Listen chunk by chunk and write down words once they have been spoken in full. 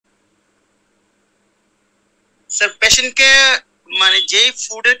Sir পেশেন্টকে মানে যেই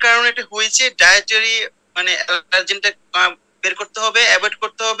ফুডের কারণে এটা হয়েছে ডায়েটারি মানে অ্যালার্জেনটা বের করতে হবে, অ্যাভয়েড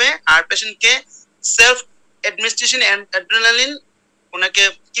করতে হবে। আর পেশেন্টকে সেলফ অ্যাডমিনিস্ট্রেশন অ্যাড্রেনালিন ওনাকে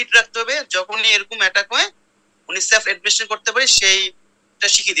কিট রাখতে হবে, যখনই এরকম অ্যাটাক হয় উনি সেলফ অ্যাডমিনিস্ট্রেশন করতে পারে সেইটা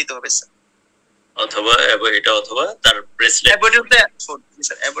শিখিয়ে দিতে হবে স্যার। অথবা এটা অথবা তার ব্রেসলেট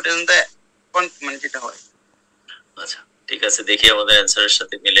অ্যাভয়েডেন্সটা মানে যেটা হয়। আচ্ছা ঠিক আছে, দেখি আমাদের অ্যানসারের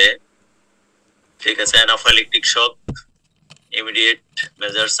সাথে মিলে। ঠিক আছে, অ্যানাফাইলেকটিক শক ইমিডিয়েট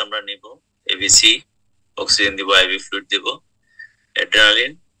মেজার্স আমরা নিব, এবিসি, অক্সিজেন দিব, আইভি ফ্লুইড দিব।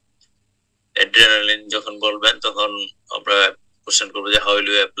 অ্যাড্রেনালিন যখন বলবেন তখন আমরা কোশ্চেন করবো যে how will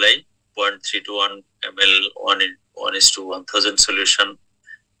you apply 0.3 to 1 ml 1:1000 solution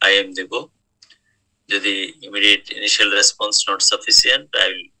IM দেব। যদি immediate initial response not sufficient, I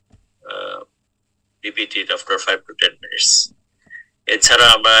will repeat it after 5 to 10 minutes। এছাড়া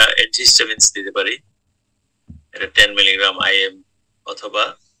আমরা অ্যান্টিহিস্টামিনস দিতে পারি, এটা 10 মিলিগ্রাম আইএম অথবা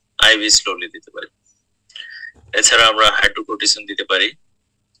আইভি স্লোলি দিতে পারি। এছাড়া আমরা হাইড্রোকোর্টিসন দিতে পারি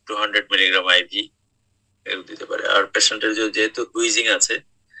 200 মিলিগ্রাম আইভি এও দিতে পারি। আর পেশেন্টের যেহেতু হুইজিং আছে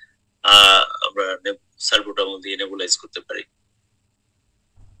আমরা সালবুটামল দিয়ে নেবুলাইজ করতে পারি।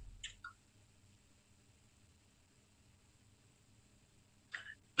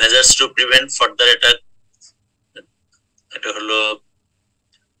 Measures to prevent further attack, এটা হলো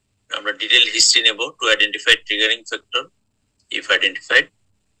আমরা ডিটেইল হিস্ট্রি নেব to identify triggering factor, if identified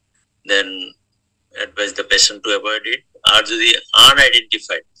then advise the patient to avoid it. আর যদি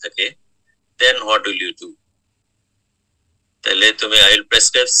unidentified থাকে then what will you do? তাহলে তুমি I will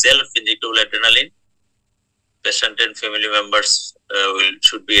prescribe self injectable adrenaline. Patient and family members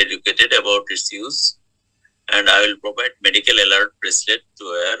should be educated about its use, and I will provide medical alert bracelet to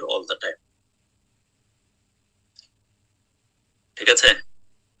wear all the time. ঠিক আছে,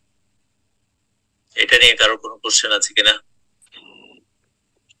 এটা নিয়ে কারো কোনো question আছে কিনা?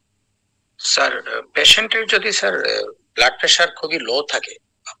 স্যার পেশেন্টের যদি স্যার ব্লাড প্রেশার খুবই লো থাকে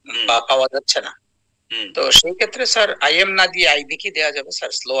বা পাওয়া যাচ্ছে না, তো সেই ক্ষেত্রে স্যার আইএম না দিয়ে আইভি কি দেওয়া যাবে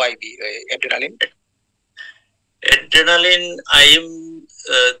sir? Slow ivy adrenaline IM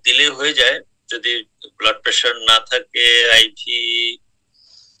দিলে হয়ে যায়। যদি ব্লাড প্রেশার না থাকে আইভি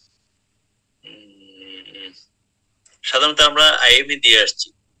সাধারণত আমরা আইএমই দিয়ে আসছি,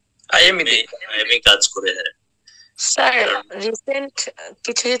 আইএমই কাজ করে। হ্যাঁ স্যার রিসেন্ট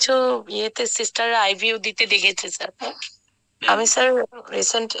কিছু কিছু ইয়েতে সিস্টার আইভিও দিতে দেখেছি স্যার। আমি স্যার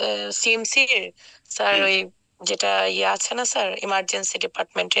রিসেন্ট সিএমসি স্যার ওই যেটা ইয়ে আছে না স্যার ইমার্জেন্সি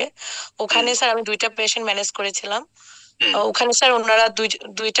ডিপার্টমেন্টে, ওখানে স্যার আমি 2টা পেশেন্ট ম্যানেজ করেছিলাম। ওখানে স্যার ওনারা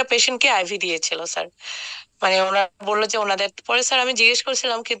 2টা পেশেন্টকে আইভি দিয়েছিল স্যার। মানে ওনারা বললো যে ওনাদের, পরে স্যার আমি জিজ্ঞেস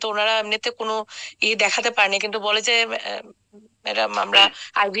করছিলাম কিন্তু ওনারা এমনিতে কোনো ইয়ে দেখাতে পারেনি, কিন্তু বলে যে ম্যাডাম আমরা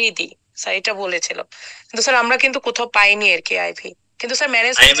আইভি দিই স্যার, এটা বলেছিল। কিন্তু স্যার আমরা কিন্তু কোথাও পাইনি আর কি আইভি। কিন্তু স্যার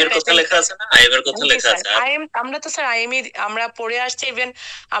ম্যানেজ আইএম এর কথা লেখা আছে না? আইএম এর কথা লেখা আছে। আইএম আমরা তো স্যার আইএমই আমরা পড়ে আসছি, ইভেন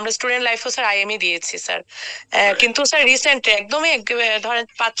আমরা স্টুডেন্ট লাইফেও স্যার আইএমই দিয়েছি স্যার। কিন্তু স্যার রিসেন্ট একদমই ধরেন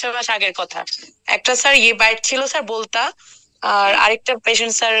 5-6 মাস আগের কথা, একটা স্যার ইয়ে বাইট ছিল স্যার বলতা, আর আরেকটা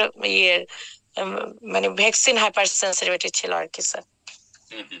পেশেন্ট স্যার ইয়ের মানে ভ্যাকসিন হাইপার সেনসিটিভিটি ছিল আর কি স্যার।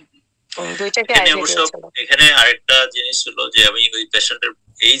 দুইটাকে আইভি দিয়েছিল। এখানে আরেকটা জিনিস হলো যে আমি ওই পেশেন্টের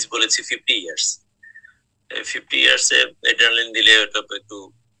এজ বলেছি 50 ইয়ার্স। 50 ইয়ার্সে অ্যাড্রেনালিন দিলে ওটা একটু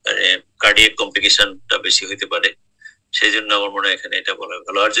কার্ডিয়াক কমপ্লিকেশনটা বেশি হইতে পারে, সেই জন্য আমার মনে হয় এখানে এটা বলা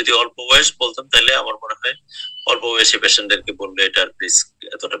ভালো। আর যদি অল্প বয়স বলতাম তাহলে আমার মনে হয় অল্প বয়সী পেশেন্টদেরকে বললে এটার রিস্ক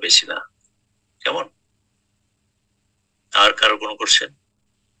এতটা বেশি না। কেমন? আর কারো কোনো কোশ্চেন?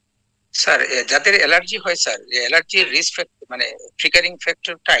 স্যার যাদের অ্যালার্জি হয় স্যার, অ্যালার্জির রিস্ক ফ্যাক্টর মানে ট্রিগারিং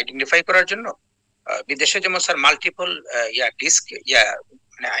ফ্যাক্টরটা আইডেন্টিফাই করার জন্য বিদেশে যেমন স্যার মাল্টিপল ডিস্ক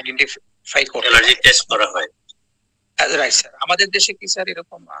মানে আইডেন্টিফাই করে অ্যালার্জি টেস্ট করা হয়। রাইট স্যার, আমাদের দেশে কি স্যার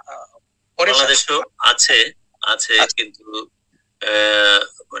এরকম? বাংলাদেশেও আছে আছে, কিন্তু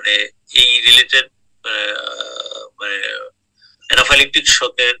মানে এই রিলেটেড মানে অ্যানাফাইলেকটিক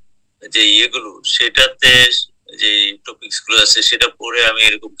শকের যে ইয়েগুলো সেটাতে যে টপিকস গুলো আছে সেটা পড়ে আমি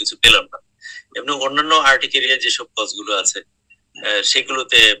এরকম কিছু পেলাম না। এমনি অন্যান্য আর্টিকেরিয়া যেসব কজগুলো আছে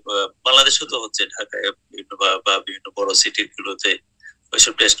সেগুলোতে বাংলাদেশেও তো হচ্ছে, ঢাকায় বা বিভিন্ন বড় সিটি গুলোতে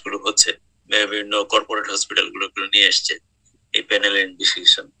ওইসব টেস্ট গুলো হচ্ছে, বিভিন্ন কর্পোরেট হসপিটাল গুলো নিয়ে এসছে এই প্যানেল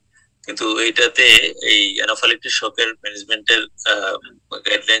ইনভেস্টিগেশন। কিন্তু এইটাতে এই অ্যানাফাইলেকটিক শকের ম্যানেজমেন্টের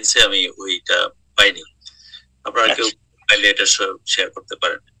গাইডলাইনসে আমি ওইটা পাইনি। আপনারা কেউ পাইলে এটা শেয়ার করতে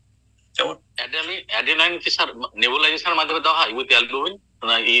পারেন। কেমন? অ্যাড্রেনালিন কি স্যার নেবুলাইজেশনের মাধ্যমে দেওয়া হয় উইথ অ্যালবুমিন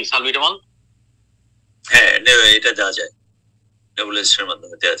না এই সালবিটামল? হ্যাঁ এটা দেওয়া যায়, নেবুলাইজেশনের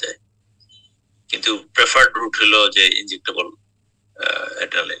মাধ্যমে দেওয়া যায়, কিন্তু প্রেফার্ড রুট হলো যে ইনজেক্টেবল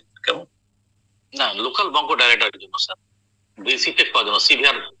অ্যাড্রেনালিন। কেমন? না লোকাল বঙ্কো ডায়ালেটার জন্য স্যার বেশি ইফেক্ট পাওয়ার জন্য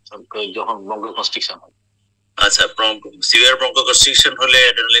সিভিয়ার যখন বঙ্কো কনস্ট্রিকশন হয়। আচ্ছা, সিভিয়ার ব্রঙ্কো কনস্ট্রিকশন হলে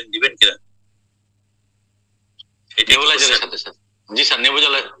অ্যাড্রেনালিন দিবেন কিনা? নেবুলাইজারের সাথে স্যার। জি স্যার,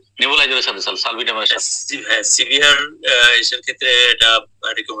 নেবুলাইজারের সাথে স্যার, সালবিটামের সাথে। হ্যাঁ, সিভিয়ার এর ক্ষেত্রে এটা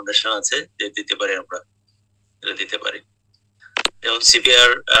রিকমেন্ডেশন আছে যে দিতে পারি আমরা, এটা দিতে পারি। যেমন সিভিয়ার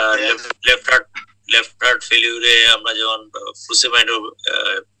লেফট হার্ট ফেলিউরে আমরা যেমন ফুসিমাইড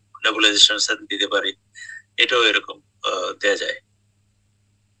নেবুলাইজেশনের সাথে দিতে পারি, এটাও এরকম দেয়া যায়।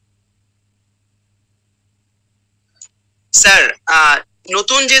 স্যার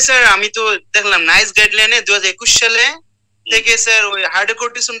নতুন যে স্যার আমি তো দেখলাম নাইস গাইডলাইনে 2021 সালে থেকে স্যার ওই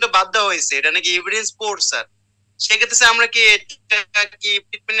হাইড্রোকর্টিসনটা বাদ দেওয়া হয়েছে, এটা নাকি এভিডেন্স পোর স্যার। সেক্ষেত্রে স্যার আমরা কি এটা কি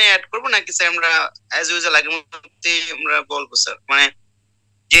ট্রিটমেন্টে অ্যাড করবো নাকি স্যার আমরা অ্যাজ ইউজুয়াল আগের মধ্যে আমরা বলবো স্যার? মানে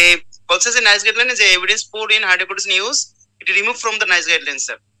যে বলছে যে নাইস গাইডলাইনে যে evidence poor in hydrocortisone use it remove from the nice guideline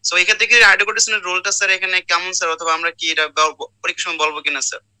sir. So এখান থেকে হাইড্রোকর্টিসনের রোলটা স্যার এখানে কেমন স্যার, অথবা আমরা কি এটা পরীক্ষার সময় বলবো কিনা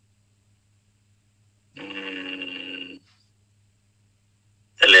স্যার?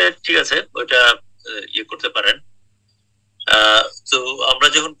 তাহলে ঠিক আছে, ওইটা ইয়ে করতে পারেন। তো আমরা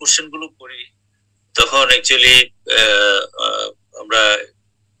যখন কোশ্চেন গুলো করি তখন অ্যাকচুয়ালি আমরা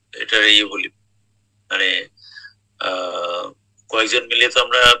এটার ইয়ে বলি, মানে কয়েকজন মিলে তো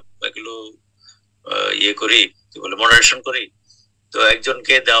আমরা এগুলো ইয়ে করি, কি বলে, মডারেশন করি। তো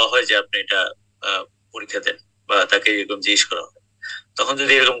একজনকে দেওয়া হয় যে আপনি এটা পরীক্ষা দেন, বা তাকে এরকম জিজ্ঞেস করা হয়। তখন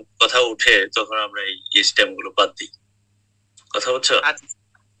যদি এরকম কথা উঠে তখন আমরা এই স্টেম গুলো বাদ দিই। কথা বলছো?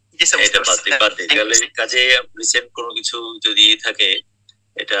 এটা বাদ দিই। তাহলে কাজে রিসেন্ট কোনো কিছু যদি থাকে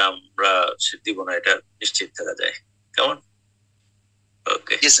এটা আমরা দিব না, এটা নিশ্চিত থাকা যায়। কেমন?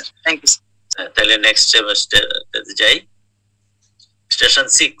 ওকে, তাহলে নেক্সট সেমিস্টার যাই। স্টেশন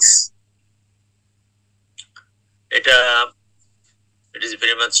 6, এটা it is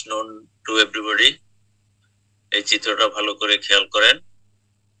very much known to everybody. এই চিত্রটা ভালো করে খেয়াল করেন।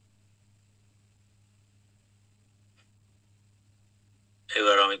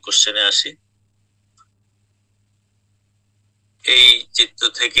 এবার আমি কোশ্চেনে আসি। এই চিত্র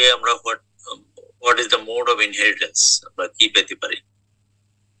থেকে আমরা what is the mode of inheritance আমরা কি পেতে পারি?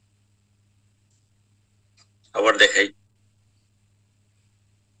 আবার দেখাই।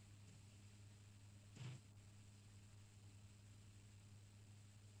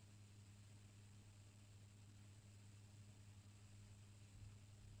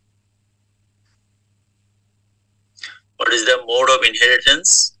 What is the mode of inheritance?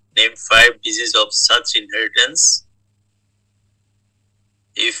 Name 5 diseases of such inheritance.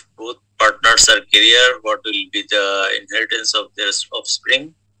 If both partners are carrier, what will be the inheritance of their offspring?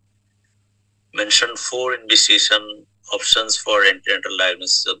 Mention 4 investigation options for antenatal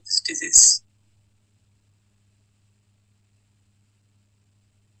diagnosis of this disease.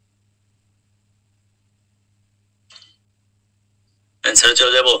 Answer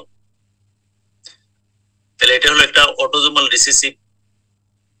চলে যাব। তাহলে এটা হলো একটা autosomal recessive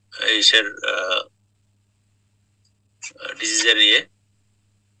ডিজিজের ইয়ে।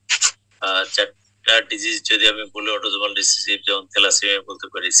 চারটা disease যদি আমি বলি অটোজোমাল রিসেসিভ, যেমন থ্যালাসেমিয়া বলতে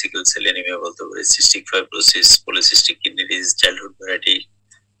পারি, সিকেল সেল অ্যানিমিয়া বলতে পারি, cystic fibrosis, polycystic kidney disease, childhood variety,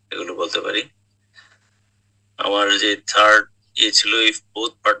 এগুলো বলতে পারি। আমার যে থার্ড ইয়ে ছিল, if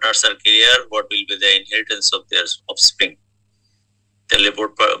both partners R career, what will be the inheritance of their offspring. তাহলে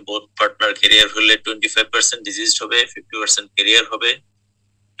বোথ পার্টনার ক্যারিয়ার হলে 25% ডিজিজ হবে, 50% ক্যারিয়ার হবে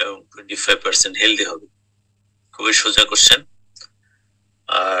এবং 25% হেলদি হবে। খুবই সোজা কোশ্চেন।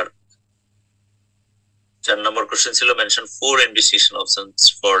 আর 4 নম্বর কোশ্চেন ছিল mention 4 investigation options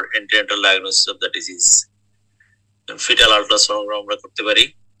for antenatal diagnosis of the disease. Fetal ultrasonogram আমরা করতে পারি,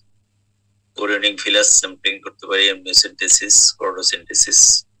 কোরিয়নিক ভিলাস স্যাম্পলিং করতে পারি, এমনিওসিনথেসিস, কোর্ডোসিনথেসিস,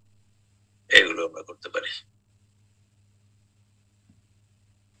 এগুলো আমরা করতে পারি।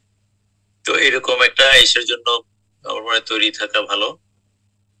 তো এরকম একটা ইসের জন্য আমার মনে তৈরি থাকা ভালো,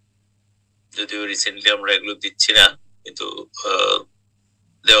 যদিও রিসেন্টলি আমরা এগুলো দিচ্ছি না, কিন্তু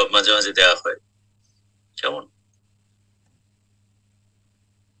মাঝে মাঝে দেওয়া হয়। কেমন?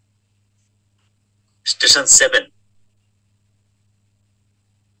 Station 7,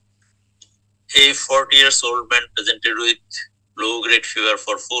 a 40 years old man presented with low grade fever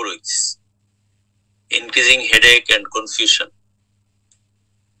for 4 weeks, increasing headache and confusion.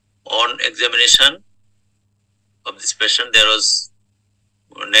 On examination of this patient, there was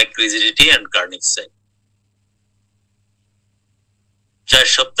neck rigidity and cardiac sign. 4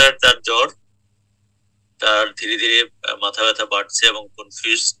 সপ্তাহ তার জ্বর, তার ধীরে ধীরে মাথা ব্যথা বাড়ছে এবং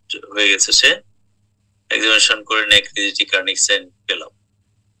কনফিউজড হয়ে গেছে সে। এক্সামিনেশন করে নেক রিজিডিটি, কার্ডিয়াক সাইন পেলাম।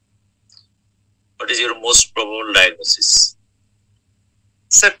 What is your most probable diagnosis?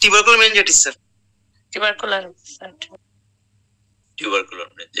 Sir, tubercle meningitis, sir. tubercular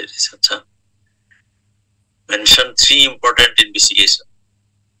meningitis. আচ্ছা, mention 3 important investigation: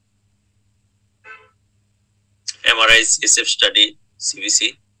 MRI, CSF study, CBC.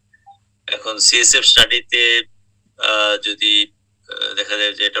 এখন CSF স্টাডিতে যদি দেখা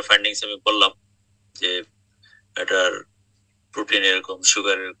যায় যে এটা ফাইন্ডিংস আমি বললাম যে এটার প্রোটিন এরকম,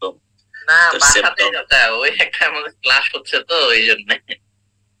 সুগার এরকম, না বাসাতে যাতা ওই একটা আমাদের ক্লাস হচ্ছে তো এই জন্য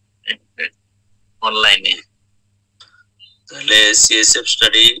অনলাইনে। তাহলে CSF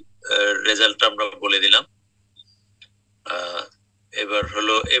স্টাডি রেজাল্ট আমরা বলে দিলাম।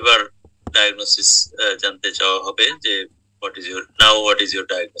 এবার ডায়াগনোসিস জানতে চাওয়া হবে যে what is your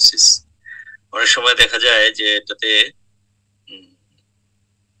diagnosis. অনেক সময় দেখা যায় যে এটাতে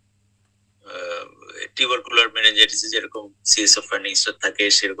টিউবারকুলার মেনিনজাইটিস যেরকম CSF ফাইন্ডিংসটা থাকে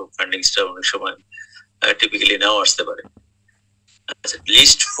সেরকম ফাইন্ডিংসটা অনেক সময় টিপিক্যালি নাও আসতে পারে। আচ্ছা,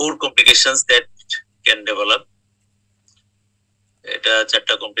 list 4 complications that can develop. এটা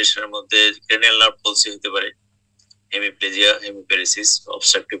 4টা কমপ্লিকেশনের মধ্যে ক্রেনিয়াল নার্ভ পলসি হতে পারে, হেমিপ্লেজিয়া, হেমিপ্যারেসিস,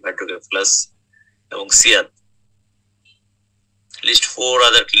 অবস্ট্রাকটিভ হাইড্রোকেফালাস এবং Siyad. List 4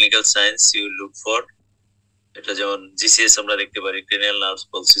 other clinical science you look for. এটা যেমন জিসিএস আমরা দেখতে পারি, ক্রেনিয়াল নার্ভ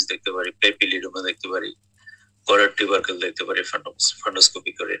পলসিস দেখতে পারি, পেপিলিডোমা দেখতে পারি, কোরার টিউবারকেল দেখতে পারি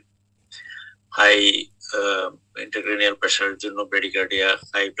ফান্ডোস্কোপি করে। হাই ইন্টারক্রেনিয়াল প্রেসারের জন্য ব্রেডিকার্ডিয়া,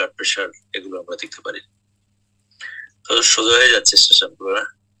 হাই ব্লাড প্রেসার, এগুলো আমরা দেখতে পারি। তো সোজা হয়ে যাচ্ছে সেশনগুলো।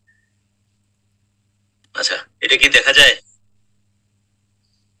 আচ্ছা, এটা কি দেখা যায়?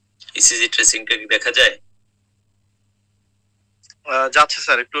 ইসিজি ট্রেসিংটা কি দেখা যায়? যাচ্ছে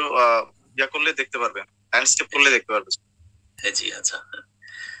স্যার, একটু ইয়া করলে দেখতে পারবেন, হ্যান্ডস্টেপ করলে দেখতে পারবেন। হ্যাঁ জি, আচ্ছা।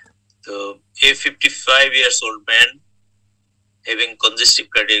 তো a 55 years old man having congestive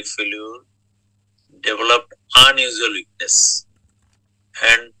cardiac failure developed unusual weakness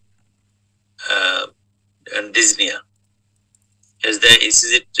and dyspnea. Is the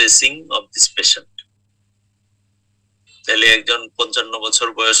ECG tracing of this patient? তাহলে একজন 55 বছর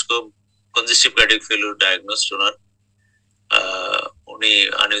বয়স্ক কনজেস্টিভ কার্ডিয়াক ফেলিউর ডায়াগনোসড, উনি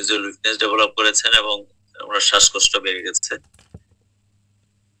আনইউজুয়াল উইকনেস ডেভেলপ করেছেন এবং ওনার শ্বাসকষ্ট বেড়ে গেছে।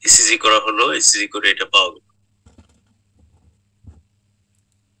 ইসিজি করা হলো, ইসিজি করে এটা পাওয়া গেল।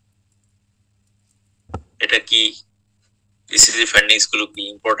 এটা কি ইসিজি ফাইন্ডিংস গুলো কি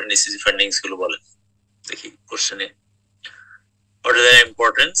ইম্পর্টেন্ট ইসিজি ফাইন্ডিংস গুলো বলেন দেখি কোশ্চেনে। What are the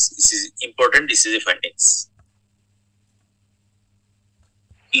important ECG findings?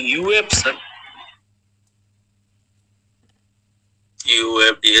 UF sir,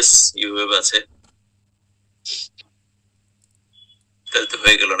 UF, yes, UF আছে। তাহলে তো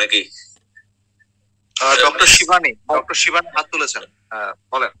হয়ে গেল নাকি? ডক্টর শিবানী হাত তুলেছেন,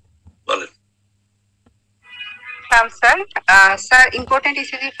 বলেন। স্যার ইম্পর্টেন্ট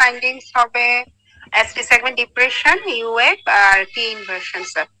ইসিজি ফাইন্ডিংস হবে ST segment depression, UF আর T inversion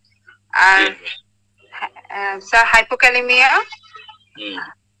স্যার। আর sir hypokalemia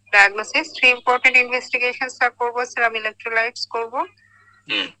diagnosis, 3 important investigations sir করব, serum electrolytes করব।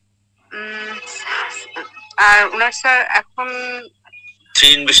 আর উনার স্যার এখন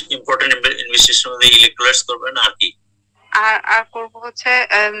 3 important investigation মধ্যে ইলেকট্রোলাইটস করবেন আর কি? আর করব হচ্ছে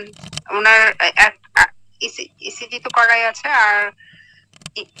উনার ইসিজি তো করাই আছে, আর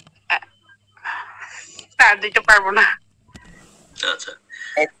স্যার দিতে পারবো না। আচ্ছা,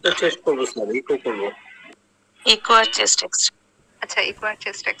 একটা চেস্ট করব স্যার, ইকো করব। ইকো আর চেস্ট এক্স। আচ্ছা, ইকো আর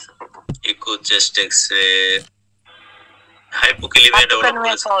চেস্ট এক্স করব। Eco chest X-ray. হাইপোকালেমিয়া ডেভেলপ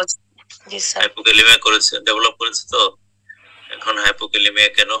করেছে। জি স্যার, হাইপোকালেমিয়া ডেভেলপ করেছে। তো এখন হাইপোকালেমিয়া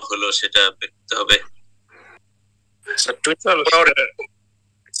কেন হলো সেটা দেখতে হবে।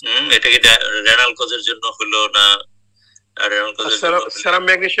 এটা কি রেনাল কজের জন্য হলো না রেনাল কজের জন্য? সেরাম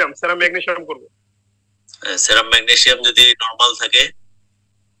ম্যাগনেসিয়াম করব। সেরাম ম্যাগনেসিয়াম যদি নরমাল থাকে,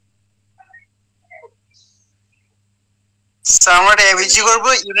 স্যার আমরা এবিজি করব,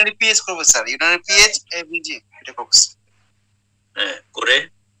 ইউরিনারি পিএইচ করব স্যার, ইউরিনারি পিএইচ এবিজি এটা করব। হ্যাঁ, করে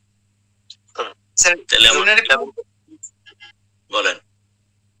স্যার ইউরিনারি বলেন।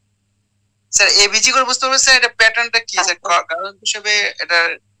 স্যার এবিজি করে বুঝতে হবে স্যার এটা প্যাটার্নটা কি স্যার, কারণ হিসেবে এটা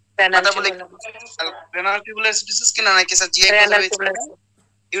মেটাবলিক রেনাল টিউবুলার ডিজিজ কিনা নাকি স্যার জিআই কজ হয়েছে।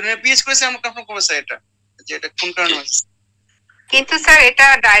 ইউরিনারি পিএইচ করে স্যার আমরা কনফার্ম করব স্যার এটা যে এটা কোন কারণে হয়েছে। কিন্তু স্যার এটা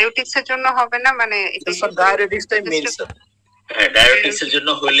ডায়াবেটিক্স এর জন্য হবে না, মানে এটা স্যার ডায়াবেটিক্সটাই মেইন স্যার। হ্যাঁ, ডায়াবেটিক্স এর জন্য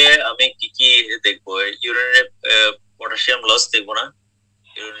হলে আমি কি কি দেখব? ইউরিনারি পটাশিয়াম লস দেখব না?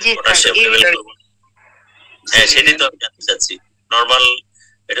 ইউরিনারি পটাশিয়াম লেভেল দেখব। হ্যাঁ, সেটাই তো আমি জানতে চাচ্ছি। নরমাল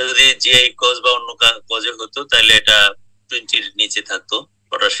এটা যদি জিআই কজ বা অন্য কজে হতো তাহলে এটা 20 এর নিচে থাকতো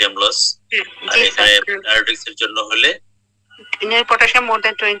পটাশিয়াম লস, আর এখানে ডায়াবেটিক্স এর জন্য হলে ইউরিনারি পটাশিয়াম মোর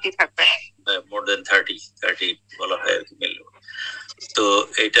দ্যান 20 থাকবে। মোর দেন 30 বলা হয় আর কি মিলিমোল। তো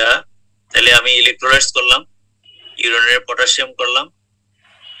এটা তাহলে আমি ইলেকট্রোলাইটস করলাম, ইউরেনের পটাশিয়াম করলাম,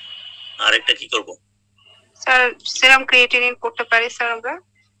 আরেকটা কি করব স্যার? সিরাম ক্রিয়েটিনিন করতে পারি স্যার আমরা।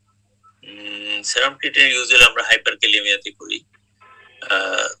 সেরাম ক্রিয়েটিনিন ইউজুয়ালি আমরা হাইপারক্যালেমিয়াতে করি।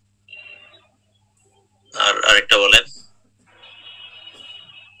 আর আরেকটা বলেন।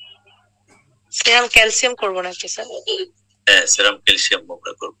 সিরাম ক্যালসিয়াম করব নাকি স্যার? হ্যাঁ, সেরাম ক্যালসিয়াম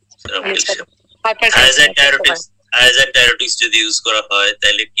আমরা করব। সেরাম ক্যালসিয়াম হাইপারক্যালসিয়াম থায়াজাইড ডায়োটিক্স যদি ইউজ করা হয়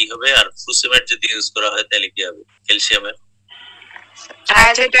তাহলে কি হবে, আর ফ্লুসিমেট যদি ইউজ করা হয় তাহলে কি হবে ক্যালসিয়ামের?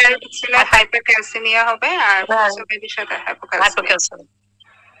 থায়াজাইড ডায়োটিক্স হলে হাইপারক্যালসিমিয়া হবে, আর ফসফেটের সাথে হাইপোক্যালসিমিয়া।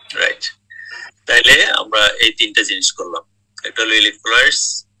 রাইট। তাহলে আমরা এই তিনটা জিনিস করলাম, একটা হলো ইলেকট্রোলাইটস,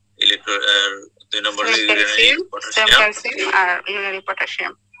 দুই নম্বর হলো urinary potassium R urinary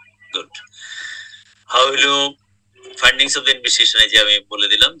potassium. Good. How হলো ফাইন্ডিংস অফ দ্য ইনভেস্টিগেশন? যে আমি বলে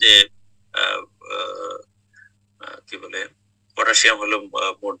দিলাম যে কি বলে পটাশিয়াম হলো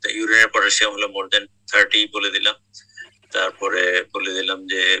মোর দেন, ইউরিনের পটাশিয়াম হলো মোর দেন 30 বলে দিলাম। তারপরে বলে দিলাম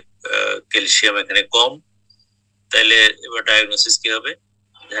যে ক্যালসিয়াম এখানে কম। তাহলে এবার ডায়াগনোসিস কি হবে?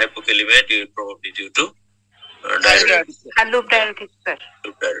 Hypokalemia probably due to loop diabetes sir.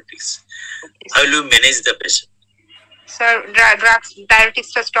 Loop diabetes. How will you manage the patient? Sir drugs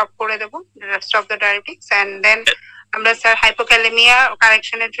ডায়াবেটিসটা stop করে দেব, stop the diabetics, and then আমরা স্যার হাইপোক্যালেমিয়া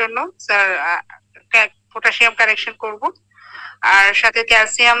কারেকশনের জন্য স্যার পটাশিয়াম কারেকশন করব, আর সাথে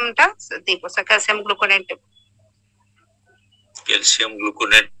ক্যালসিয়ামটা দিব স্যার, ক্যালসিয়াম গ্লুকোনেট দেব। Calcium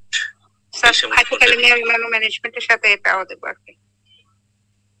gluconate sir hypokalemia immuno ম্যানেজমেন্টের সাথে এটাও দেব আর কি।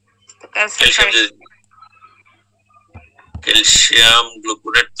 ক্যালসিয়াম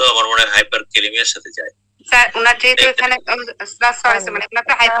গ্লুকোনেট তো আমার মনে হয় হাইপারক্যালেমিয়ার সাথে যায় স্যার। ওনার যেহেতু এখানে সরি মানে ওনার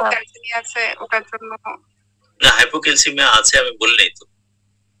তো হাইপোক্যালসিমিয়া আছে, ওটার জন্য না হাইপোক্যালসিমিয়া আছে আমি বললেই তো,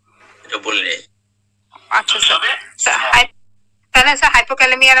 এটা বললে। আচ্ছা স্যার, তাহলে স্যার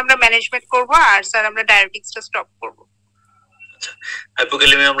হাইপোক্যালেমিয়ার আমরা ম্যানেজমেন্ট করব, আর স্যার আমরা ডায়াবেটিক্সটা স্টপ করব। আচ্ছা,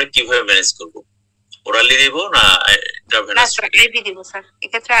 হাইপোক্যালেমিয়া আমরা কিভাবে ম্যানেজ করব? ওরালি দেব না ইন্ট্রাভেনাস? স্যার আইভি দিব স্যার,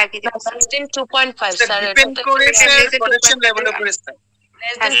 এক্ষেত্রে আইভি দিব। 2.5 স্যার, ডিপেন্ড করে পটাশিয়াম লেভেলের উপরে স্যার।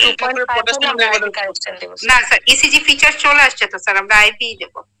 না স্যার, ইসিজি ফিচার চলে আসছে তো স্যার, আমরা আইভি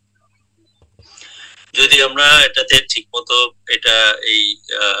দেব। যদি আমরা এটাতে ঠিকমতো এটা এই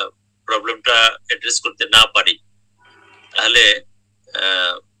প্রবলেমটা অ্যাড্রেস করতে না পারি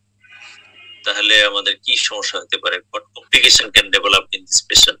তাহলে আমাদের কি সমস্যা হতে পারে? what complication can develop in this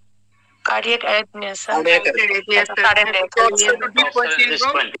patient? Cardiac arrhythmia sir,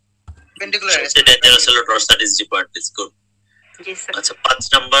 dangerous hলো torsades point is good. G sir. আচ্ছা, 5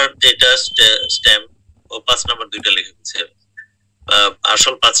 নাম্বার যেটা স্টেম, ও 5 নাম্বার দুইটা লিখে দিয়েছে।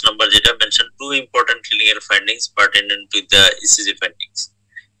 আসল 5 নাম্বার যেটা mention two important clinical findings pertinent to the ECG findings.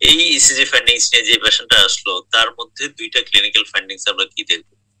 এই ECG findings নিয়ে যে পেশেন্টটা আসলো তার মধ্যে দুইটা ক্লিনিক্যাল ফাইন্ডিংস আমরা কি দেখব?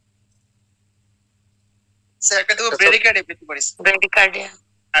 স্যার একটা তো ব্রেডিকার্ডিয়া পেতে পারি, ব্রেডিকার্ডিয়া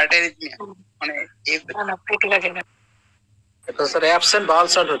আর্টেরিথমিয়া মানে না ব্রেডিকার্ডিয়া এটা স্যার অ্যাবসেন্ট বাউল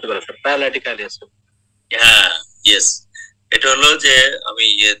সাউন্ড হতে পারে স্যার, প্যারালাইটিক আলিয়াস। হ্যাঁ, ইয়েস, এটা হলো যে আমি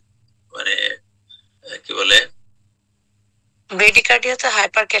মানে কি বলে ব্রেডিকার্ডিয়াতে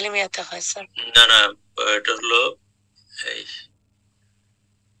হাইপারক্যালেমিয়াতে হয় স্যার। না এটা হলো এই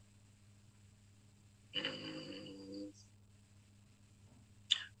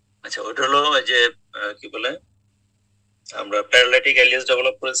আচ্ছা, ওটা হলো যে কি বলে আমরা প্যারালাইটিক এলিয়াস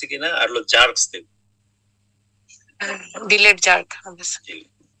ডেভেলপ করেছি কিনা, আর হলো জার্কস দেব, ডিলেড জার্ক হবে স্যার।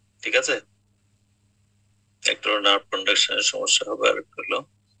 ঠিক আছে। একটা নার্ভ কন্ডাকশনের সমস্যা হবে, আর একটা হলো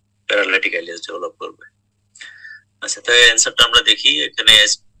প্যারালাইটিক এলিয়াস ডেভেলপ করবে। আচ্ছা, তাই অ্যানসারটা আমরা দেখি। এখানে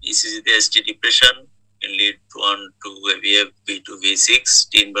ইসিজি তে ST depression lead 1 to AVF B2 V6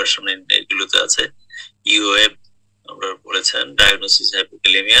 tin version এগুলোতে আছে। IOE আমরা বলেছেন, ডায়াগনোসিস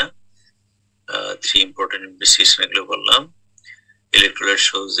হাইপোক্যালেমিয়া, 3 ইম্পর্টেন্ট ইনভেস্টিগেশন এগুলো বললাম। ইলেকট্রোলাইট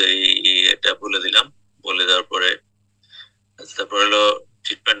শোজ এটা বলে দিলাম, বলে দেওয়ার পরে তারপর হলো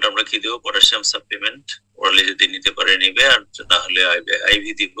ট্রিটমেন্ট আমরা কি দেবো? পটাশিয়াম সাপ্লিমেন্ট, ওরালি যদি নিতে পারে নিবে, আর না হলে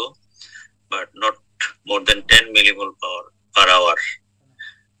আইভি দিব, but not more then 10 millimole per hour.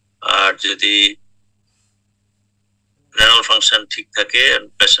 আর যদি renal function ঠিক থাকে and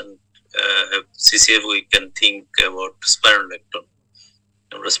patient have CCF, we can think about spironolactone.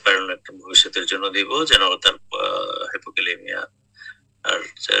 আমরা spironolactone ভবিষ্যতের জন্য দিব, যেন তার হাইপোক্যালেমিয়া আর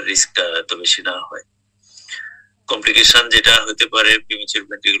রিস্কটা এত বেশি না হয়। কমপ্লিকেশন যেটা হতে পারে premature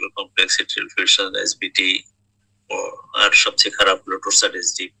ventricular complex atrial fibrillation, SBT, আর সবচেয়ে খারাপ হলো টর্সাডেস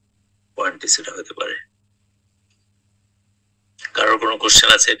ডিপ পয়েন্ট, সেটা হতে পারে। কারোর কোনো কোশ্চেন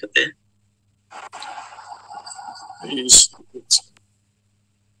আছে এটাতে?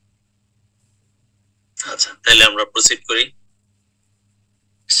 আচ্ছা, তাহলে আমরা প্রসিড করি।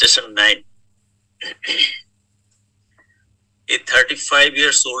 Session 9. A 35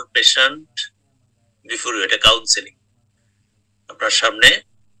 years old patient before you at a counseling. আপনার সামনে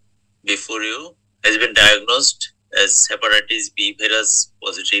before you has been diagnosed as hepatitis B virus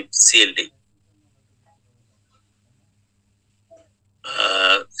positive CLD.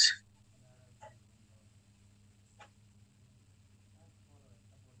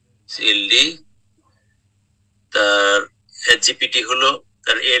 CLD তার HGPT হলো,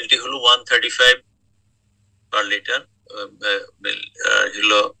 তার ALT হলো 135 per liter,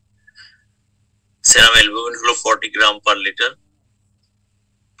 হলো serum albumin হলো 40 গ্রাম per liter,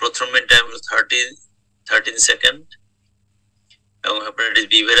 prothrombin time হলো 13 second, এবং হেপাটাইটিস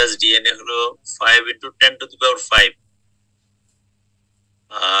বি ভাইরাস ডিএনএ হলো 5 × 10⁵,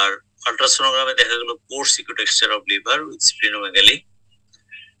 আর আল্ট্রাসোনোগ্রামে দেখা গেল পোর সিকোটেক্সচার অফ লিভার উইথ স্প্লিনোমেগালি,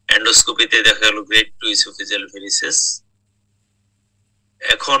 এন্ডোস্কোপিতে দেখা গেল গ্রেড 2 ইসোফেজিয়াল ভেরিসিস।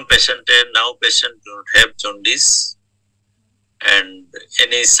 এখন পেশেন্টের নাও patient do not have jaundice and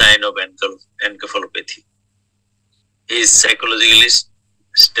any sign of encephalopathy. He is psychologically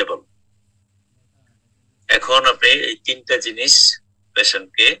stable. এখন আপনি এই তিনটা জিনিস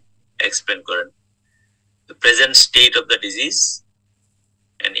পেশেন্টকে এক্সপ্লেন করেন: the present state of the disease,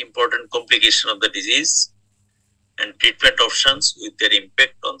 an important complication of the disease, and treatment options with their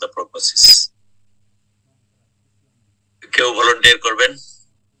impact on the prognosis. কেউ volunteer করবেন?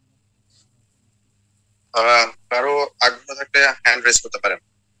 কারো আগ্রহ থাকলে হ্যান্ড রেজ করতে পারেন।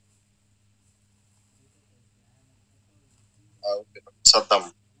 Saddam,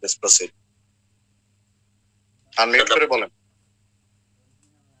 let's proceed. আনমিউট করে বলেন।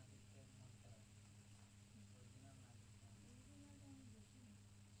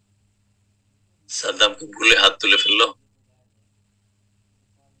 সাদ্দাম কি ভুলে হাত তুলে ফেললো?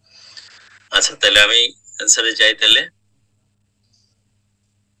 আচ্ছা, তাহলে আমি অ্যান্সারে যাই। তাহলে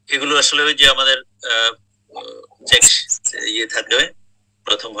এগুলো আসলে ওই যে আমাদের চেক ইয়ে থাকবে।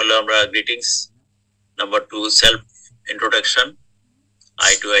 প্রথম হলো আমরা greetings, number 2 self introduction,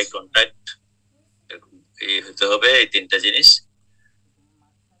 I two eye contact, এই হতে হবে এই তিনটা জিনিস।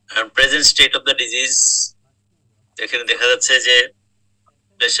 আর present state of the disease, এখানে দেখা যাচ্ছে যে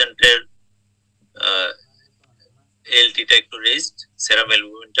পেশেন্টের এলটিটা একটু রেজড, সেরাম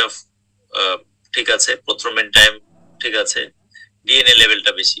অ্যালবুমিনটা ঠিক আছে, প্রথ্রম্বিন টাইম ঠিক আছে, ডিএনএ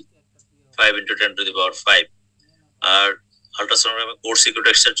লেভেলটা বেশি 5 × 10⁵, আর আল্ট্রাসোনোগ্রামে কোর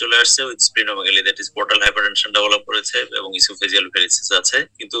সিকোটেক্সচার চলে আসছে with splenomegaly, that is portal hypertension develop করেছে এবং ইসোফেজিয়াল ভেরিসিস আছে,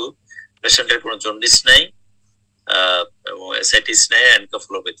 কিন্তু পেশেন্টের কোনো জন্ডিস নাই এবং অ্যাসাইটিস নাই,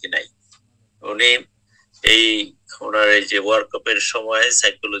 এনকেফালোপ্যাথি নাই। উনি এই ওনার এই যে ওয়ার্কআপের সময়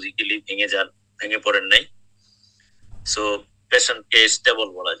সাইকোলজিক্যালি ভেঙে পড়েন নাই, সো পেশেন্টকে স্টেবল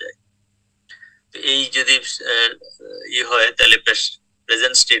বলা যায়। তো এই যদি ই হয় তাহলে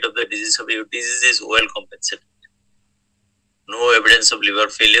present state of the disease of your disease is well compensated. No evidence of liver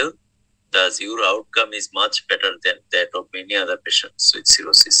failure, thus your outcome is much better than that of many other patients with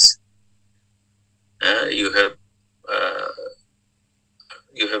cirrhosis. You have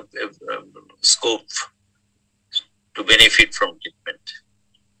scope to benefit from treatment.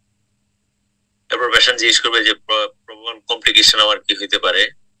 এরপর patient জিজ্ঞেস করবে যে প্রবল complication আমার কি হইতে পারে।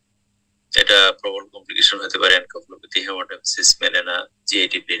 এটা প্রবল কমপ্লিকেশন হতে পারে encephalopathy, হেমাটোমাইসিস, melaena,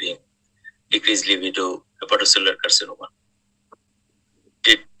 GIT bleeding, decrease libido, hepatocellular carcinoma.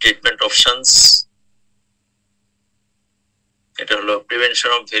 Treatment options, এটা হলো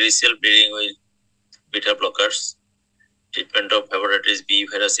prevention of variceal bleeding with beta blockers, treatment of hepatitis B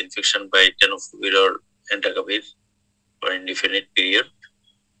virus infection by টেনোফোবির or এন্টাকাভির for indefinite period,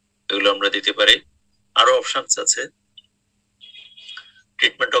 এগুলো আমরা দিতে পারি। আরো অপশনস আছে।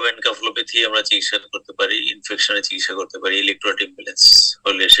 ট্রিটমেন্ট অফ এনকেফালোপ্যাথি আমরা চিকিৎসা করতে পারি, ইনফেকশনের চিকিৎসা করতে পারি, ইলেকট্রোলাইট ইমব্যালেন্স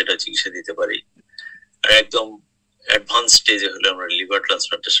হলে সেটা চিকিৎসা দিতে পারি, আর একদম অ্যাডভান্স স্টেজে হলে আমরা লিভার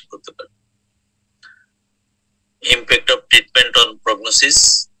ট্রান্সপ্লান্টেশন করতে পারি। Impact of treatment on prognosis,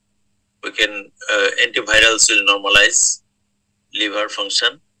 we can antivirals will normalize liver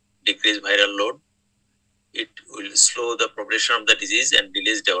function, decrease viral load, it will slow the progression of the disease and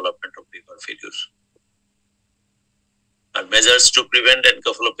delays development of liver failure. And measures to prevent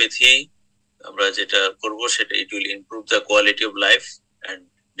encephalopathy, আমরা যেটা করব সেটা it will improve the quality of life and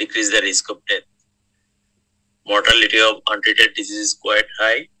decrease the risk of death. Mortality of untreated disease is quite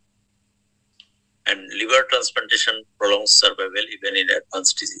high, and liver transplantation prolongs survival even in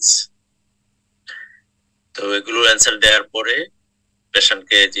advanced disease. তো এগুলো answer দেওয়ার পরে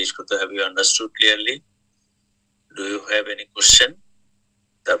পেশেন্টকে জিজ্ঞেস করতে হবে, you understood clearly, do you have any question,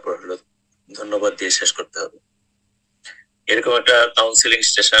 তারপর হলো ধন্যবাদ দিয়ে শেষ করতে হবে। এরকম একটা কাউন্সিলিং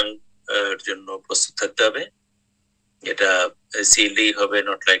সেশন জন্য প্রস্তুত থাকতে হবে। এটা সিএলডি হবে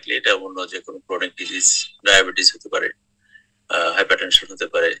নট লাইকলি, এটা অন্য যে কোনো ক্রনিক ডিজিজ, ডায়াবেটিস হতে পারে, হাইপারটেনশন হতে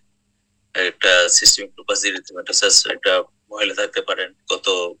পারে, একটা সিস্টেমিক লুপাস এরিথেমাটোসাস একটা মহিলা থাকতে পারেন, গত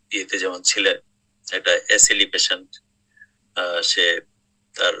ইয়েতে যেমন ছিলেন একটা এসএলই পেশেন্ট, সে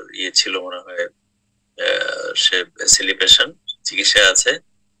তার ছিল মনে হয়, সে এসএলই পেশেন্ট, চিকিৎসা আছে,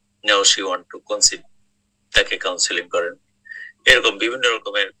 now she want to concede, তাকে কাউন্সেলিং করেন, এরকম বিভিন্ন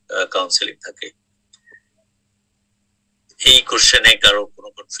রকমের কাউন্সেলিং থাকে। এই কোশ্চেনে কারো কোনো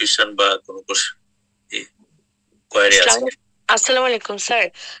কনফিউশন বা কোনো কোয়েরি আছে? আসসালামু আলাইকুম স্যার।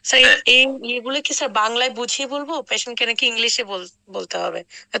 স্যার এই এগুলো কি স্যার বাংলায় বুঝিয়ে বলবো পেশেন্টকে নাকি ইংলিশে বলতে হবে?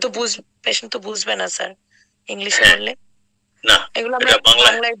 এত পেশেন্ট তো বুঝবে না স্যার ইংলিশে বললে। না, এগুলো আমরা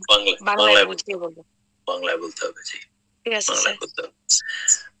বাংলায় বুঝিয়ে বলবো। বাংলায় বলতে হবে, জি ঠিক আছে স্যার।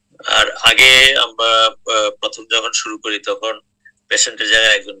 আর আগে আমরা প্রথম যখন শুরু করি তখন পেশেন্টের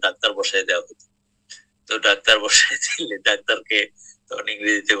জায়গায় একজন ডাক্তার বসাই দেওয়া হতো, তো ডাক্তার বসাই দিলে ডাক্তারকে তখন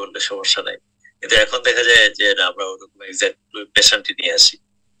ইংরেজিতে বললে সমস্যা নাই, কিন্তু এখন দেখা যায় যে আমরা ওরকম এক্সাক্ট পেশেন্টই নিয়ে আসি,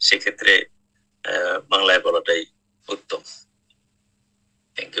 সেক্ষেত্রে বাংলায় বলাটাই উত্তম।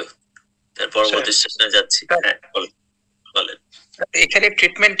 Thank you. তার পরবর্তী সেশনে যাচ্ছি। হ্যাঁ বলেন। এখানে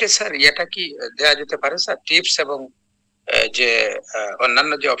ট্রিটমেন্টে স্যার এটা কি দেওয়া যেতে পারে স্যার, টিপস এবং যে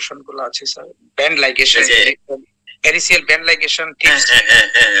অন্যান্য যে অপশন গুলো আছে sir, band ligation, এরিসিএল band ligation tips?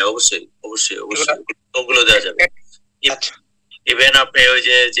 হ্যাঁ অবশ্যই অবশ্যই অবশ্যই ওগুলো দেওয়া যাবে। আচ্ছা, ইভেন আপনি ওই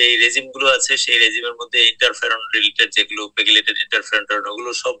যে রেজিম গুলো আছে সেই রেজিমের মধ্যে ইন্টারফেরন রিলেটেড যেগুলো পেগিলেটেড ইন্টারফেরন ওগুলো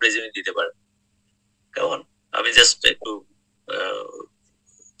সব রেজিমে দিতে পারেন। কেমন, আমি জাস্ট একটু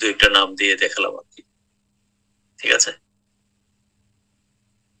দু একটা নাম দিয়ে দেখালাম আর কি। ঠিক আছে,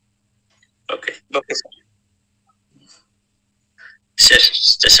 ওকে ওকে স্যার।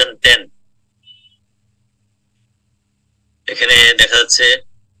 স্টেশন 10 এখানে দেখা যাচ্ছে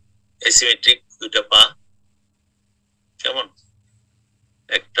এসিমেট্রিক দুইটা পা, কেমন,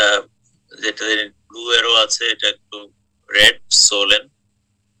 একটা যেটা ব্লু অ্যারো আছে এটা একটু রেড সোলেন,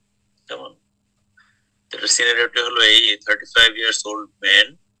 কেমন। এটা সিনারিওটা হলো এই 35 years old man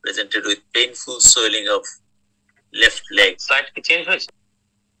presented with painful swelling of left leg. Slide কি চেঞ্জ হয়েছে?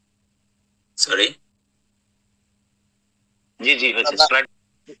 সরি, জি হয়েছে স্লাইড।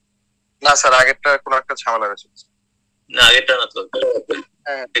 না স্যার, আগেরটা কোনো একটা ঝামেলা হয়েছে। না আগেরটা না তো,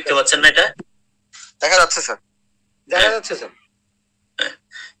 দেখতে পাচ্ছেন না? এটা দেখা যাচ্ছে স্যার, দেখা যাচ্ছে sir.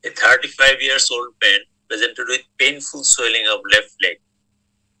 A 35 years old man presented with painful swelling of left leg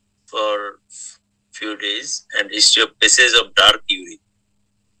for few days and history of passage of dark urine.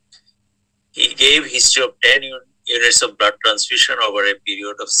 He gave history of 10 units of blood transfusion over a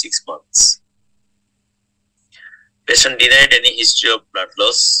period of 6 months. Patient denied any history of blood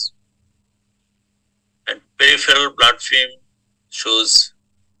loss, and peripheral blood film shows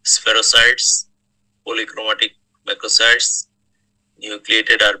spherocytes, polychromatic macrocytes,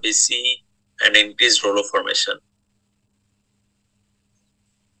 nucleated RBC, and increased rolo formation.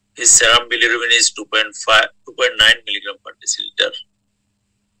 His serum bilirubin is 2.9 milligram per deciliter.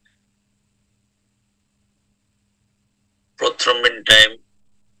 Prothrombin time,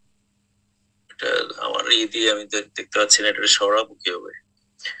 আমার দিয়ে আমি দেখতে পাচ্ছি না, এটা সরাবো কি হবে,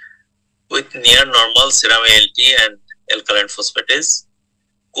 with near normal serum ALT and alkaline phosphatase.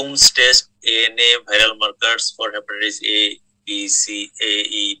 Coombs test ANA viral markers for hepatitis A, B, C, A,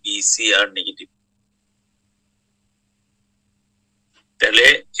 E, B, C are negative. তাহলে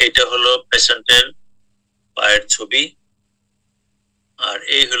এটা হলো পেশেন্টের পায়ের ছবি আর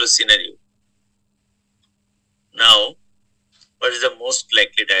এই হলো scenario. Now, what is the most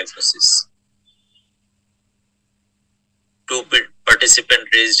likely diagnosis? Two participant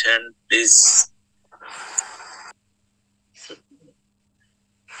raised hand, please.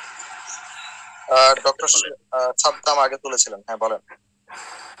 Doctor Saddam আগে তুলেছিলেন, হ্যাঁ বলেন।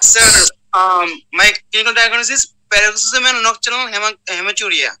 Sir, my clinical diagnosis paroxysmal and nocturnal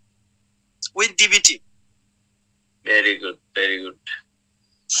hematuria with DVT. Very good, very good.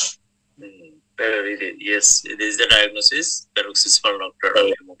 Yes, it is the diagnosis, paroxysmal nocturnal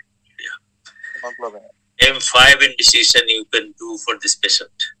hematuria. M5 indecision you can do for this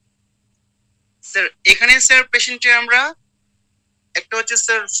patient. Sir এখানে sir পেশেন্টের আমরা একটা হচ্ছে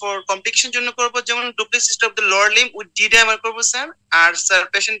sir for complication জন্য করব, যেমন ডুপ্লেক্সিস of the lower limb with ডিডাইমার করব sir. আর sir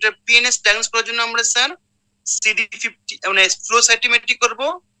পেশেন্টের পিএনএস ডায়াগনোস করার জন্য আমরা স্যার CD50 মানে ফ্লো সাইটোমেট্রি করব,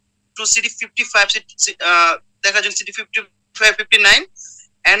 টু CD55 দেখার জন্য CD55 59।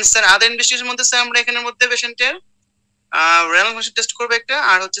 এন্ড স্যার আদার ইনভেস্টিগেশনের মধ্যে স্যার আমরা এখানের মধ্যে পেশেন্টের রেনাল ফাংশন টেস্ট করব একটা,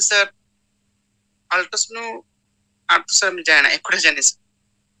 আর হচ্ছে স্যার আলট্রাসাউন্ড, আর তো স্যার আমি জানি না, একটা জানি স্যার।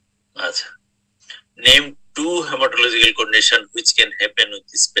 আচ্ছা, name 2 hematological condition which can happen with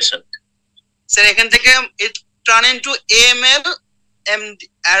this patient. Sir এখান থেকে it turn into AML and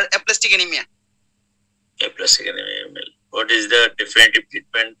aplastic anemia. Aplastic anemia. What is the definitive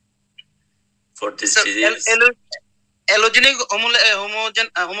treatment for this disease? Allogenic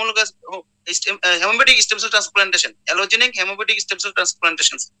homologous hematopoietic stem cell transplantation. Allogenic hematopoietic stem cell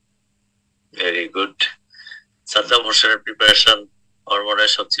transplantation. Very good. Saddam Hussein preparation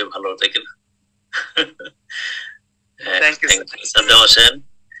হরমোনের সবচেয়ে ভালো তাই কি না? Thank you, Saddam Hussein.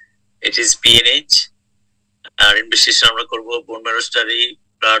 It is PNH. R investigation আমরা করব bone marrow study,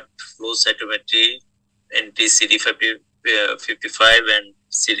 blood flow cytometry, NT-CD55 and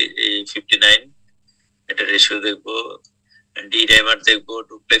CD59 এটা ratio দেখবো, ডি ডাইমার দেখবো,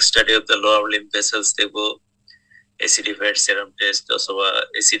 duplex study of the lower limb vessels দেখবো, অ্যাসিডিফাইড সেরাম টেস্ট অথবা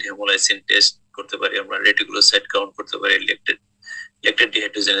অ্যাসিড হেমোলাইসিন টেস্ট করতে পারি আমরা, রেটিকুলোসাইট কাউন্ট করতে পারি, লেকটেড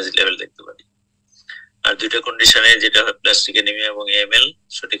ডিহাইড্রোজেনেজ লেভেল দেখতে পারি। আর দুইটা কন্ডিশনে যেটা হয় প্লাস্টিক অ্যানিমিয়া এবং এএমএল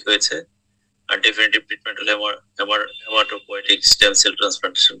সঠিক হয়েছে। আর ডেফিনিটিভ ট্রিটমেন্ট হলো হেমাটোপয়েটিক স্টেম সেল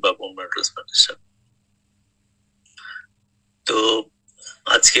ট্রান্সপ্লান্টেশন বা বোন ম্যারো ট্রান্সপ্লান্টেশন। তো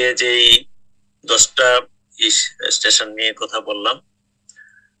আজকে যেই 10টা স্টেশন নিয়ে কথা বললাম,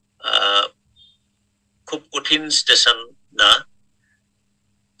 খুব কঠিন স্টেশন না,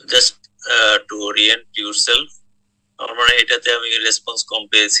 জাস্ট টু ওরিয়েন্ট ইউরসেলফ। আমার মনে হয় এটাতে আমি রেসপন্স কম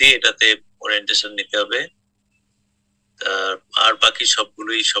পেয়েছি, এটাতে ওরিয়েন্টেশন নিতে হবে। আর বাকি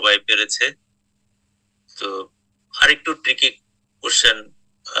সবগুলোই সবাই পেরেছে। তো আরেকটু ট্রিকি কোশ্চেন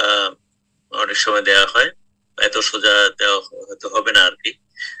অনেক সময় দেওয়া হয়, এত সোজা দেওয়া হয়তো হবে না আর কি।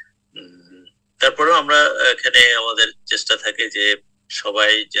 তারপরেও আমরা এখানে আমাদের চেষ্টা থাকে যে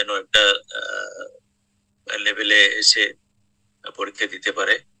সবাই যেন একটা লেভেলে এসে পরীক্ষা দিতে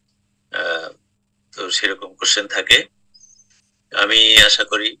পারে, তো সেরকম কোশ্চেন থাকে। আমি আশা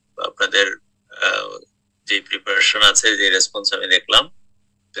করি আপনাদের যে প্রিপারেশন আছে, যে রেসপন্স আমি দেখলাম,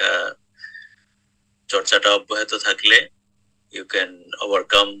 চর্চাটা অব্যাহত থাকলে you can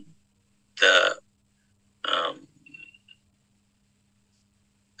overcome the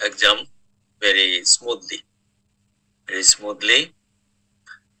exam very smoothly.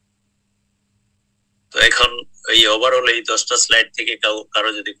 তো এখন এই ওভারঅল এই 10টা স্লাইড থেকে কারো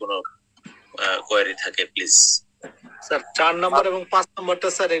যদি কোনো কোয়েরি থাকে প্লিজ। স্যার 4 নম্বর এবং 5 নম্বরটা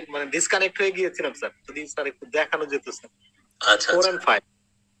স্যার মানে ডিসকানেক্ট হয়ে গিয়েছিলাম স্যার, যদি স্যার একটু দেখানো যেত স্যার। আচ্ছা 4 and 5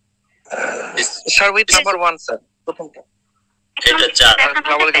 sir with number 1 sir প্রথমটা এটা 4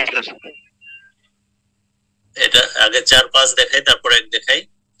 এটা আগে 4 5 দেখাই, তারপর এক দেখাই।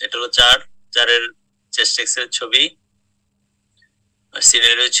 এটা হলো 4 এর চেস্ট এক্স-রে ছবি।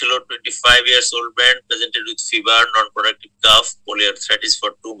 সিনারিও ছিল 25 years old man presented with fever, non-productive cough, polyarthritis for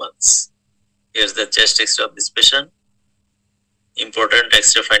 2 months. Here's the chest X-ray of this patient. Important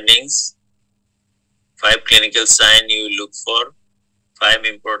X-ray findings: 5 clinical signs you will look for, 5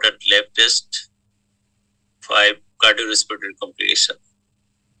 important lab tests, 5 cardiorespiratory complication.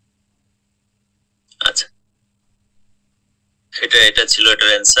 আচ্ছা, এটা ছিল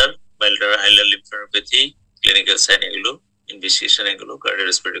এটার answer. মাইল্ডার হাইলার লিম্ফোডেনোপ্যাথি, clinical sign এগুলো, investigation এগুলো,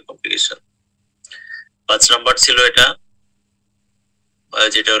 cardiorespiratory complication. 5 number ছিল এটা,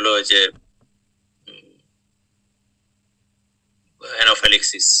 যেটা হলো যে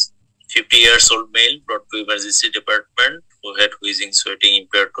anaphylaxis. 50 years old male brought to emergency department who had wheezing, sweating,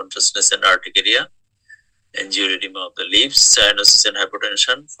 impaired consciousness and urticaria, angioedema of the leaves, cyanosis and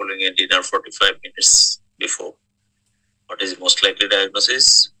hypotension following a dinner 45 minutes before. What is most likely diagnosis?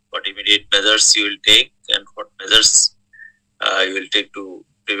 What immediate measures you will take, and what measures you will take to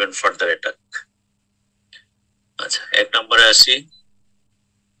prevent further attack? আচ্ছা, 1 নম্বরে আসি।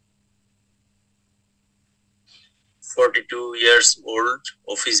 42 years old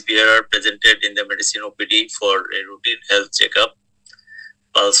office bearer presented in the medicine OPD for a routine health checkup.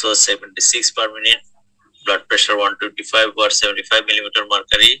 Pulse was 76 per minute, blood pressure 125 or 75 millimeter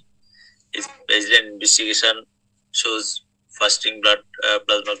mercury. His baseline investigation shows fasting blood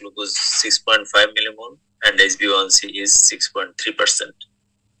plasma glucose 6.5 millimole and HbA1c is 6.3%.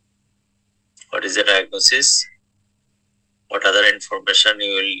 What is the diagnosis? What other information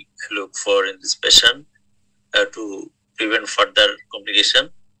you will look for in this patient to prevent further complication?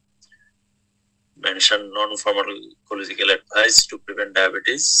 Mention non-pharmacological advice to prevent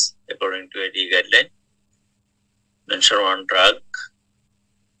diabetes according to AD guideline. Mention one drug,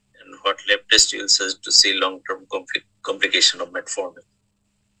 and what lab test you will suggest to see long-term complication of metformin.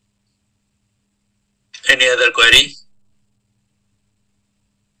 Any other query?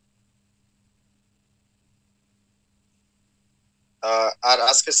 আর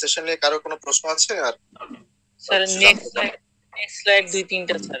আজকের সেশনে কারো কোনো প্রশ্ন আছে? আর sir next slide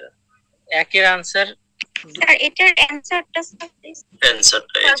 2-3টা sir একের answer sir এটার অ্যানসারটা sir please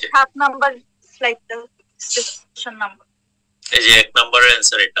অ্যানসারটা এই যে 7 number like the station number. এই যে 1 নম্বরের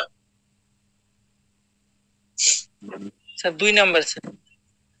অ্যানসার এটা স্যার 2 নাম্বার স্যার।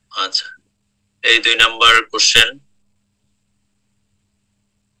 আচ্ছা এই 2 নাম্বার কোশ্চেন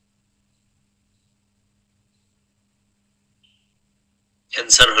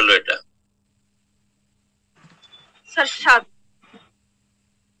অ্যানসার হলো এটা স্যার 7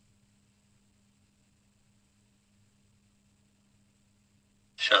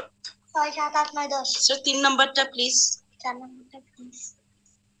 7 6 7 8 9 10 স্যার 3 নাম্বারটা প্লিজ 4 নাম্বারটা প্লিজ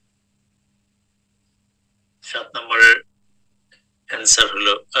 7 নম্বরের অ্যানসার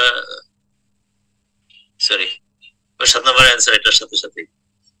হলো সরি 7 নম্বরের অ্যানসার এটার সাথে সাথে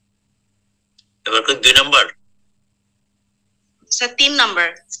এবার কোন 2 number sir 3 number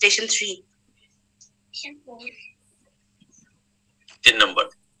station 3 3 number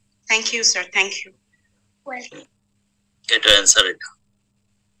thank you sir thank you welcome এটা অ্যানসার এটা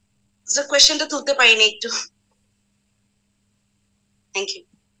স্যার কোশ্চেনটা তুলতে পারিনি একটু thank you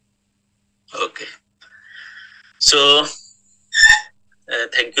okay so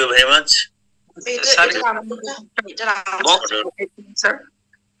thank you very much sir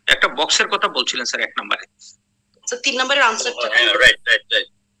একটা বক্সের কথা বলছিলেন স্যার 1 নম্বরে স্যার 3 নম্বরের আনসারটা রাইট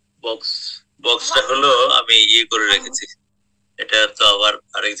বক্সটা হলো আমি করে রেখেছি এটা তো আবার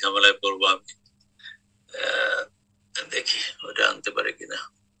আরেক ঝামেলায় পড়বো আমি দেখি ওটা আনতে পারে কিনা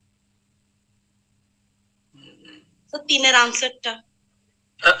স্যার 3 এর আনসারটা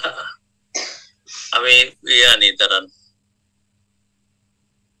আমি আনি দাঁড়ান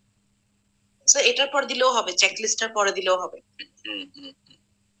স্যার এটার পর দিলেও হবে চেকলিস্টের পরে দিলেও হবে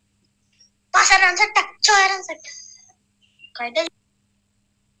 5 এর আনসারটা 6 এর আনসারটা কয়টা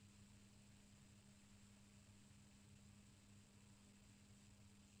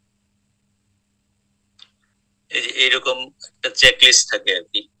এইরকম একটা চেকলিস্ট থাকে আর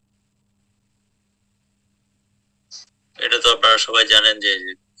কি এটা তো আপনারা সবাই জানেন যে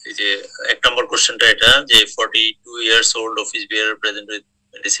এই যে 1 নম্বর কোশ্চেনটা এটা যে 42 years old office bearer present with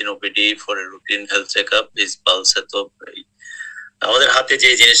medicine OPD for a routine health checkup is pulse তো আমাদের হাতে যে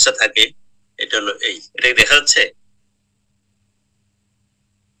জিনিসটা থাকে এটা হলো এটা দেখা যাচ্ছে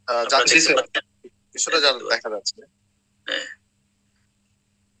যাচ্ছে স্যার কিছুটা দেখা যাচ্ছে হ্যাঁ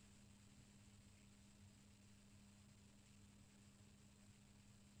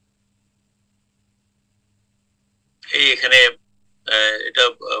এখানে এটা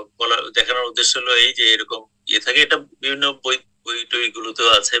বলা দেখানোর উদ্দেশ্য হলো এই যে এরকম থাকে এটা বিভিন্ন বই টইগুলোতেও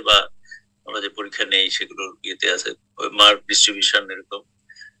আছে বা আমরা যে পরীক্ষা নেই সেগুলোর ইয়েতে আছে ওই মার্ক ডিস্ট্রিবিউশন এরকম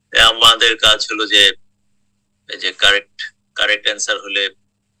আমাদের কাজ হলো যে এই যে কারেক্ট অ্যান্সার হলে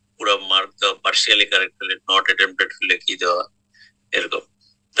পুরো মার্ক দেওয়া পার্শিয়ালি কারেক্ট হলে নট অ্যাটেম্পটেড হলে কি দেওয়া এরকম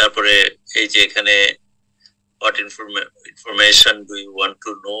তারপরে এই যে এখানে what information do you want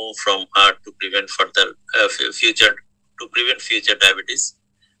to know from her to prevent further future diabetes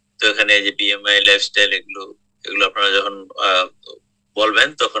তো এখানে এই যে BMI লাইফস্টাইল এগুলো আপনারা যখন বলবেন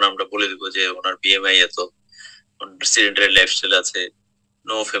তখন আমরা বলে দিব যে ওনার BMI এত sedentary লাইফস্টাইল আছে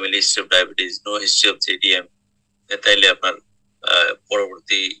no family history of diabetes no history of JDM তাইলে আপনার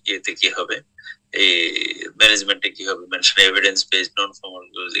পরবর্তী ইয়েতে কি হবে এই ম্যানেজমেন্টে কি হবে mention evidence based non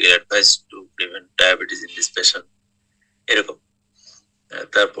pharmacological advice to prevent diabetes in this patient এরকম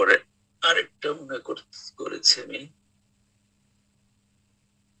তারপরে আরেকটা মনে করেছি আমি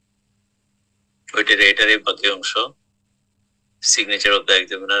এটারই বাকি অংশ signature of the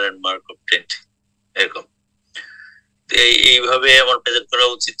examiner and mark obtained এরকম এইভাবে আমার প্রেজেন্ট করা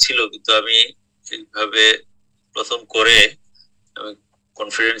উচিত ছিল কিন্তু আমি এইভাবে প্রথম করে আমি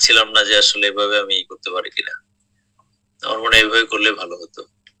কনফিডেন্ট ছিলাম না যে আসলে এভাবে আমি করতে পারি কিনা আমার মনে হয় এইভাবে করলে ভালো হতো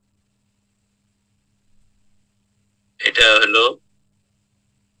এটা হলো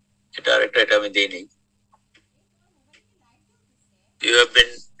এটা আরেকটা এটা আমি দিই নাই You have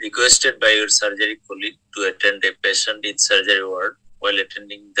been requested by your surgery colleague to attend a patient in surgery ward. While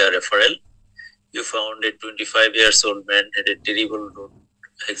attending the referral, you found a 25-year-old man had a terrible road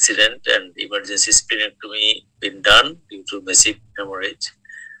accident and emergency splenectomy been done due to massive hemorrhage.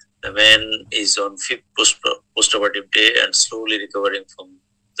 The man is on 5th postoperative day and slowly recovering from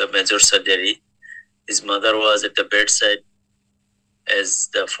the major surgery. His mother was at the bedside as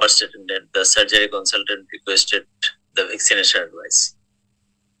the first attendant. The surgery consultant requested the vaccination advice.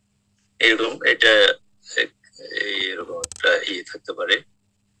 এরকম এটা এরকম একটা থাকতে পারে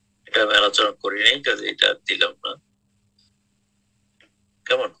এটা আমি আলোচনা করি নাই এটা দিলাম না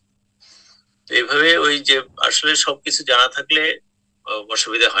কেমন এইভাবে ওই যে আসলে সবকিছু জানা থাকলে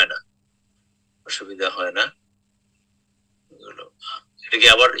অসুবিধা হয় না এটা কি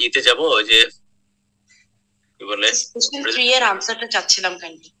আবার যাব ওই যে কি বলে স্পেশাল 3 এর আনসারটা চাচ্ছিলাম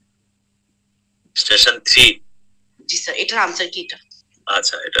কাইন্ডলি স্টেশন 3। জি স্যার, এটার আনসার কি এটা?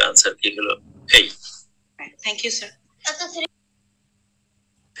 আচ্ছা, এটা আনসার কি হলো? এই thank you sir.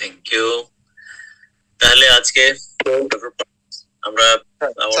 Thank you. তাহলে আজকে আমরা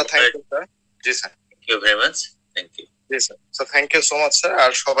thank you sir. G sir, thank you very much. Thank you. G sir. Sir thank you so much sir.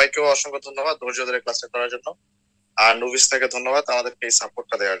 আর সবাইকেও অসংখ্য ধন্যবাদ ধৈর্য ধরে ক্লাসটা করার জন্য। আর নুবিস থেকে ধন্যবাদ আমাদেরকে এই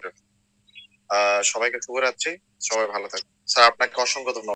সাপোর্টটা দেওয়ার জন্য। সবাইকে শুভরাত্রি, সবাই ভালো থাকবেন। স্যার আপনাকে অসংখ্য ধন্যবাদ।